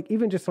just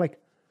like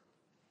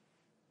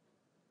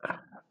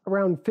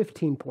around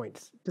 15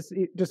 points.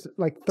 Just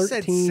like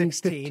 13, said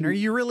 16. 15. Are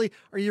you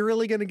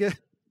really going to get?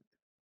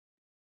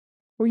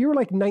 Well, you were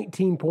like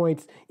 19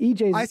 points.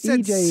 I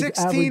said EJ's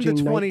 16 to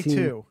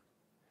 22.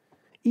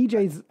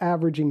 EJ's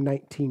averaging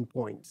 19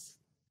 points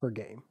per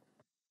game.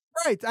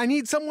 Right. I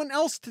need someone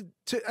else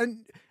I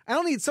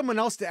don't need someone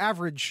else to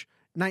average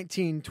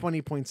 19,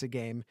 20 points a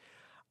game.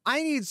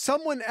 I need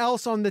someone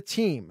else on the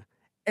team.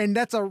 And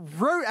that's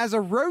as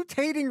a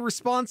rotating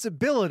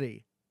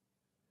responsibility.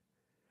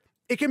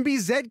 It can be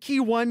Zedkey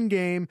one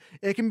game.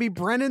 It can be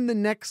Brennan the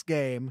next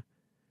game.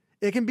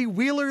 It can be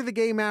Wheeler the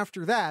game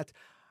after that.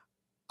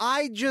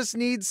 I just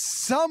need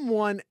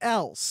someone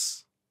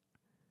else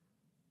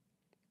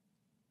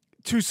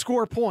to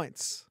score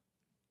points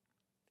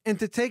and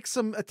to take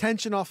some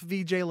attention off of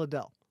EJ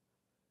Liddell.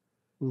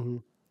 Mm-hmm.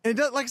 And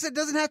like I said, it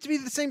doesn't have to be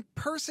the same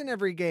person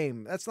every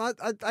game. That's not,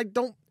 I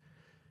don't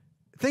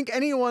think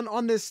anyone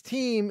on this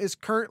team is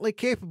currently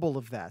capable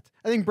of that.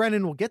 I think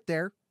Brennan will get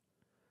there.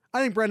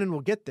 I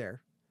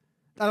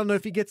don't know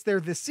if he gets there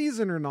this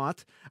season or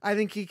not. I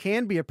think he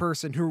can be a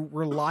person who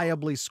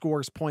reliably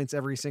scores points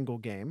every single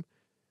game.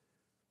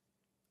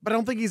 But I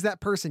don't think he's that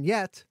person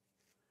yet.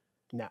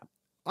 No.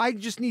 I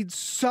just need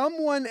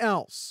someone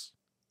else.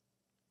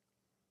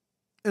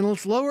 And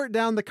let's lower it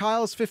down to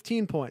Kyle's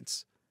 15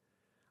 points.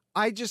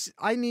 I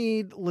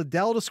need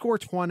Liddell to score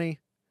 20.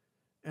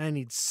 And I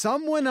need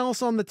someone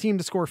else on the team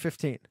to score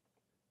 15.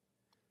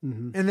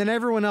 Mm-hmm. And then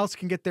everyone else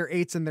can get their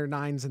 8s and their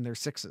 9s and their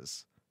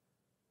 6s.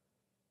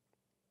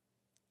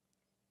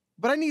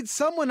 But I need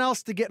someone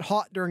else to get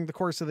hot during the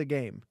course of the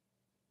game,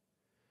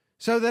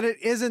 so that it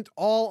isn't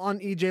all on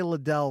EJ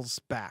Liddell's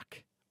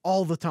back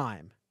all the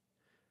time.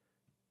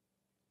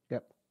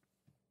 Yep.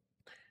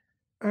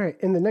 All right.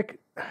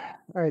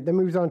 That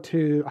moves on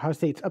to Ohio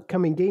State's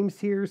upcoming games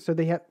here. So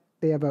they have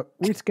a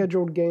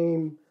rescheduled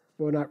game.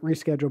 Well, not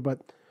rescheduled, but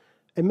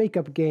a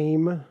makeup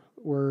game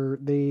where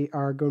they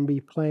are going to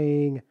be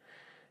playing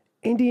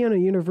Indiana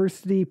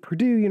University,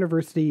 Purdue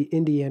University,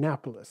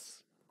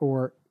 Indianapolis,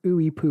 or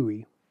Ooey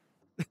Pooey.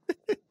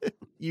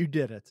 You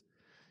did it.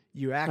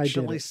 You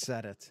actually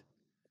said it.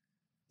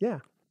 Yeah.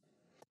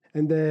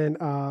 And then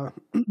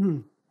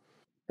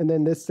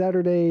this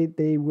Saturday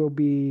they will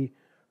be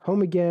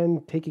home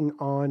again taking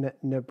on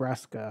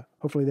Nebraska.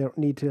 Hopefully they don't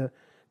need to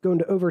go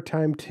into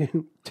overtime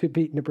to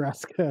beat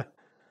Nebraska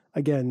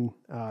again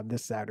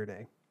this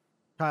Saturday.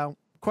 Kyle,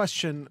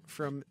 question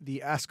from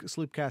the Ask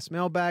Sloopcast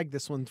mailbag.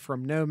 This one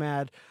from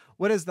Nomad.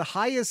 What is the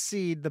highest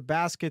seed the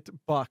basket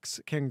Bucks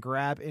can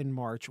grab in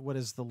March? What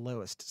is the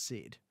lowest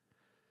seed?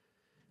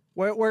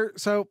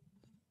 So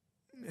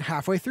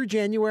halfway through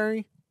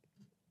January,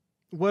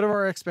 what are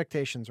our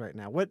expectations right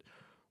now?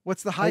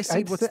 What's the high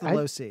seed? What's the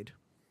low seed?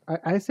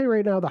 I say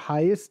right now the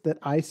highest that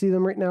I see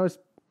them right now is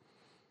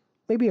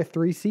maybe a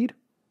 3 seed.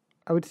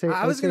 I would say.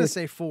 I was going to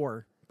say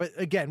 4, but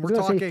again, we're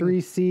talking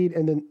 3 seed,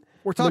 and then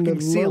we're talking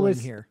ceiling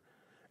lowest, here.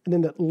 And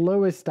then the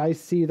lowest I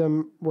see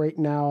them right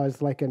now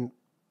is like an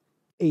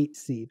 8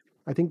 seed.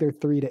 I think they're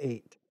 3 to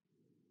 8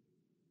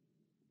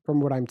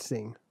 from what I'm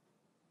seeing.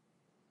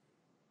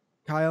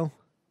 Kyle,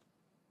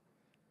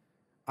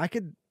 I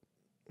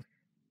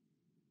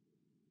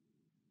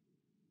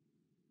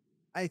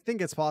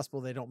think it's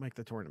possible they don't make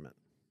the tournament.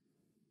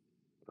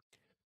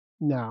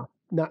 No,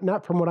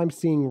 not from what I'm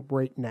seeing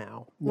right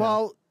now. No.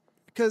 Well,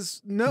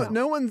 because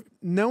no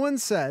one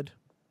said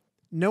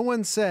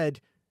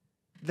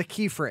the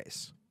key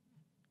phrase.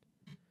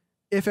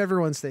 If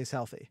everyone stays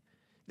healthy,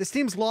 this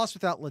team's lost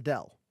without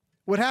Liddell.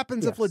 What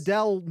happens if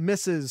Liddell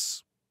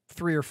misses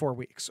 3 or 4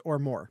 weeks or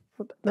more?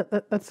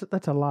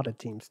 That's a lot of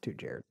teams too,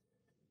 Jared.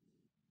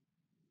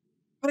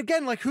 But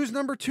again, like, who's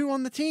number 2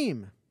 on the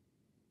team?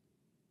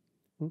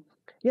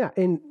 Yeah,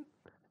 and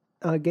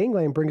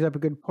Gangland brings up a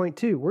good point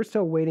too. We're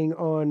still waiting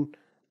on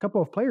a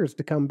couple of players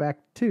to come back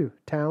too.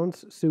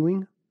 Towns,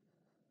 Sewing.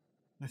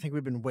 I think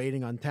we've been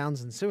waiting on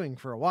Towns and Sewing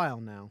for a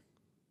while now.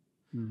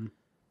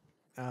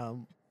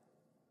 Mm-hmm.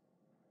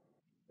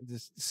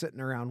 Just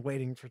sitting around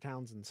waiting for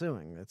Towns and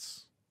Sewing.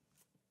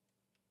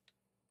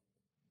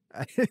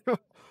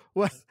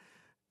 What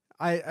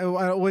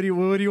do you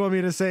want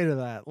me to say to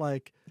that?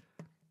 Like,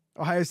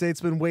 Ohio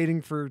State's been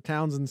waiting for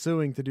Towns and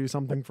Sewing to do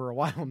something for a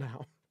while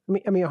now.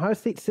 I mean, Ohio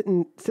State's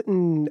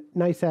sitting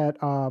nice at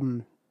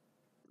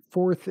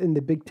fourth in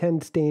the Big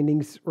Ten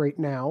standings right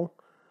now.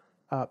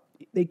 Uh,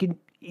 they could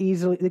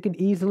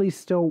easily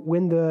still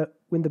win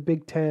the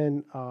Big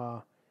Ten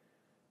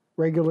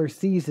regular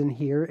season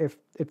here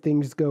if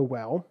things go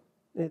well.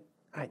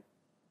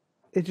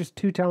 It's just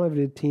too talented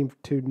a team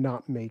to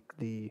not make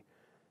the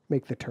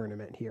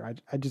tournament here.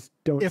 I just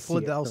don't. If see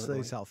Liddell it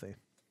stays healthy.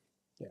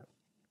 Yeah.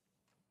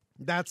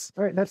 That's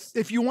all right. That's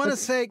if you want to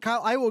say,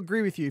 Kyle, I will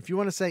agree with you. If you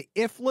want to say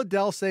if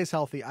Liddell stays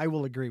healthy, I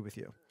will agree with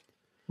you.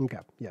 okay.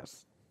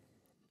 Yes.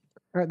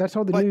 All right. That's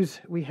all the news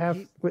we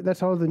have.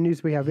 That's all the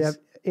news we have. We have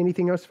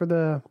anything else for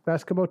the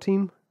basketball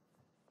team?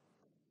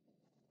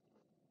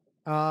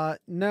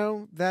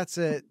 No, that's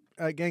it.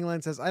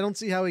 Gangland says, I don't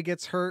see how he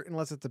gets hurt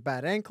unless it's a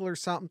bad ankle or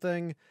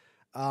something.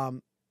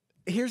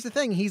 Here's the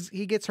thing.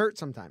 He gets hurt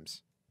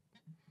sometimes.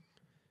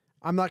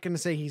 I'm not going to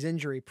say he's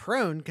injury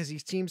prone because he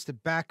seems to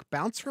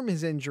bounce from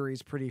his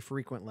injuries pretty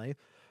frequently,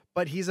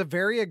 but he's a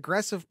very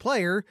aggressive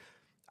player.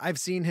 I've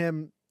seen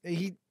him.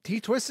 He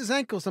twists his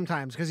ankle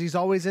sometimes because he's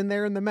always in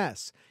there in the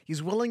mess.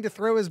 He's willing to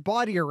throw his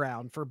body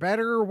around for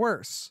better or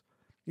worse.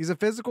 He's a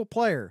physical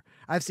player.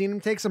 I've seen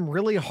him take some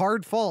really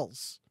hard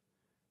falls.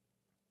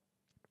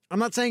 I'm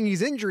not saying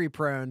he's injury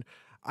prone.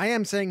 I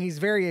am saying he's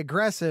very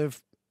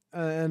aggressive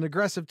and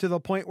aggressive to the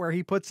point where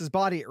he puts his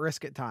body at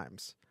risk at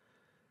times.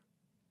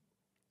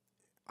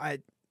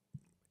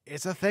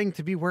 It's a thing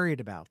to be worried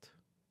about.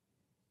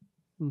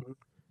 Mm-hmm.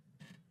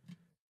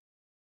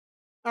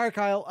 All right,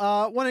 Kyle.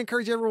 Want to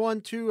encourage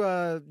everyone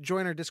to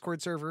join our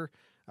Discord server.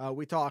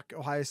 We talk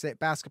Ohio State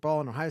basketball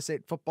and Ohio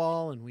State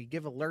football, and we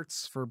give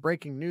alerts for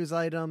breaking news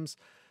items.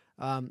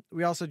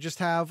 We also just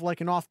have like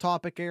an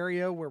off-topic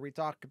area where we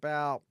talk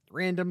about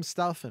random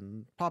stuff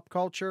and pop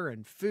culture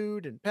and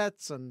food and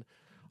pets and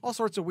all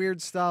sorts of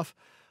weird stuff.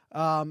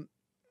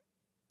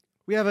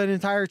 We have an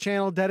entire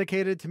channel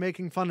dedicated to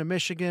making fun of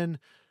Michigan.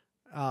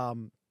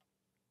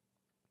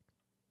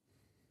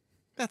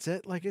 That's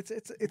it. Like it's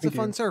a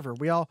fun server.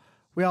 We all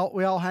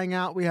hang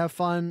out. We have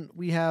fun.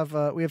 We have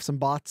some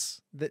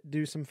bots that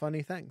do some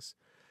funny things.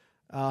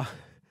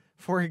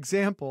 For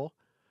example,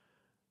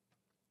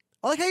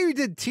 I like how you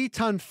did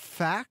T-ton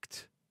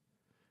fact.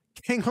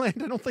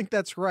 Gangland, I don't think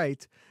that's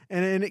right.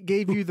 And it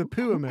gave you the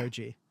poo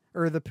emoji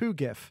or the poo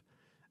gif.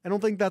 I don't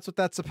think that's what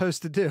that's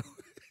supposed to do.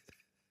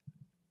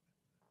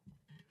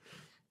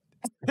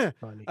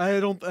 Funny. I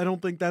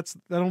don't think that's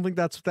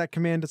what that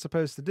command is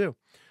supposed to do.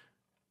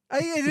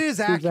 It is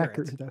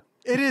accurate.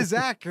 It is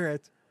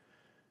accurate.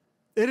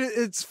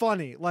 It's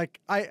funny. Like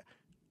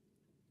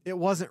it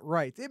wasn't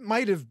right. It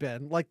might have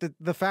been like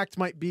the fact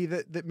might be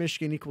that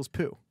Michigan equals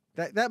poo.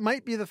 That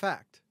might be the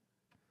fact.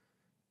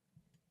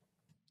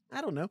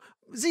 I don't know.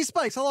 Z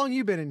Spikes, how long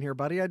you been in here,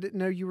 buddy? I didn't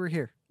know you were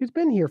here. He's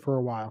been here for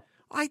a while.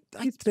 I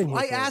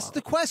asked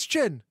the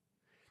question.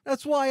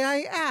 That's why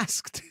I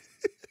asked.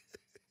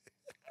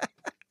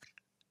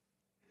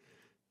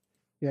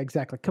 Yeah,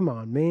 exactly. Come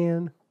on,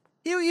 man.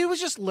 He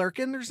was just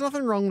lurking. There's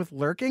nothing wrong with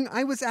lurking.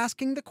 I was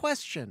asking the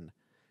question.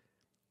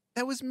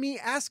 That was me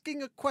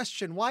asking a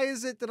question. Why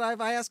is it that if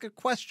I ask a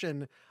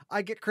question,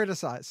 I get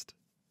criticized?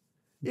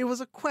 It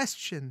was a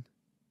question.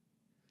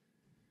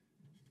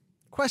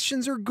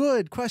 Questions are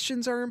good.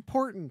 Questions are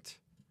important.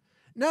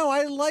 No,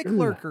 I like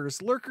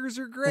lurkers. Lurkers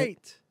are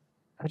great.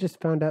 I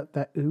just found out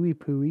that ooey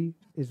pooey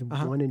is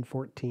 1 in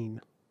 14.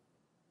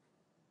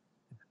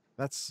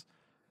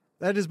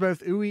 That is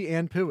both ooey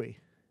and pooey.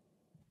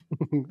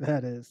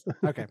 That is.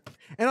 Okay.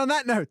 And on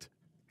that note,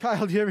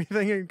 Kyle, do you have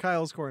anything in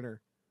Kyle's corner?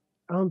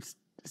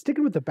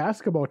 Sticking with the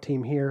basketball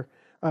team here.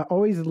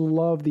 Always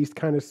love these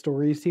kind of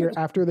stories here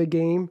after the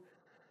game.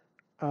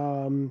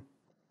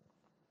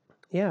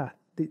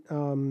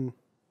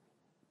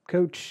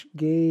 Coach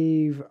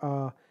gave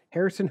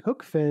Harrison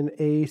Hookfin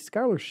a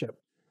scholarship.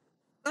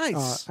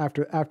 Nice.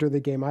 After the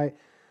game,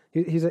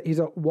 he's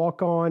a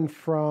walk-on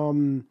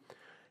from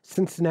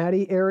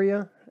Cincinnati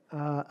area.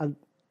 I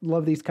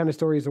love these kind of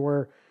stories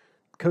where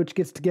coach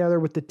gets together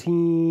with the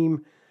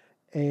team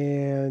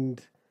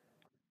and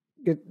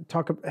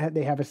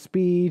they have a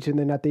speech, and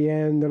then at the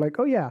end they're like,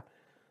 "Oh yeah,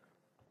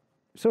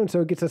 so and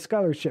so gets a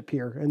scholarship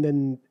here," and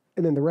then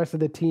the rest of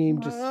the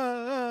team just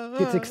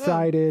gets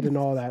excited and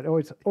all that.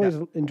 Always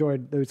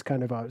enjoyed those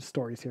kind of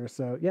stories here.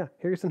 So yeah,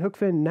 Harrison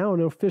Hookfin now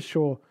an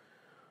official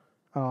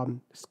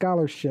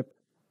scholarship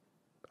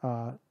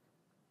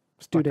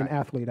student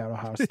athlete at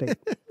Ohio State.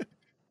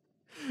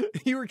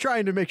 You were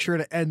trying to make sure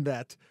to end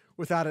that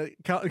without it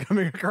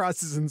coming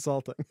across as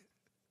insulting.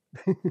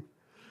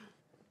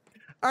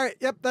 All right.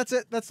 Yep. That's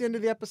it. That's the end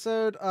of the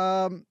episode.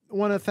 Want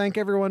to thank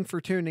everyone for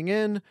tuning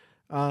in.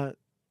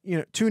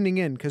 Tuning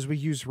in because we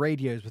use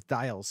radios with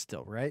dials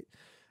still, right?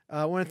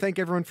 I want to thank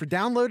everyone for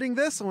downloading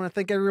this. I want to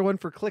thank everyone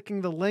for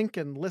clicking the link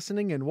and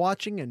listening and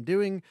watching and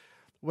doing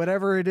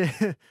whatever it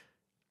is.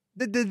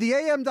 Did the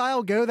AM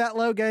dial go that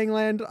low,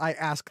 Gangland? I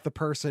asked the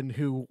person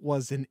who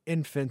was an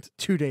infant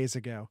 2 days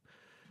ago.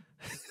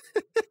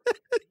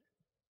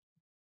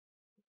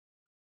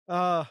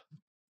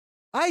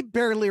 I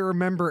barely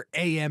remember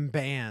AM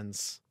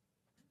bands.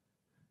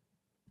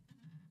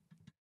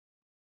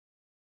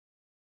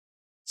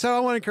 So I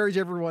want to encourage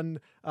everyone.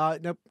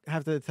 Nope, I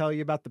have to tell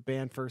you about the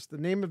band first. The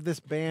name of this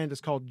band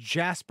is called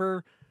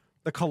Jasper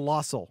the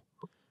Colossal.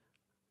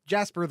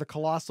 Jasper the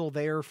Colossal.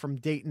 They are from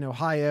Dayton,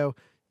 Ohio.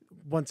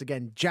 Once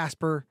again,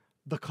 Jasper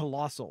the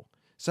Colossal.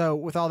 So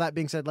with all that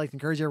being said, I'd like to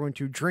encourage everyone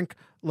to drink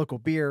local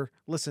beer,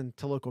 listen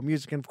to local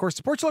music, and of course,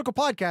 support your local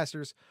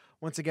podcasters.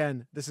 Once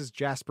again, this is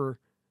Jasper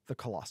the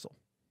Colossal.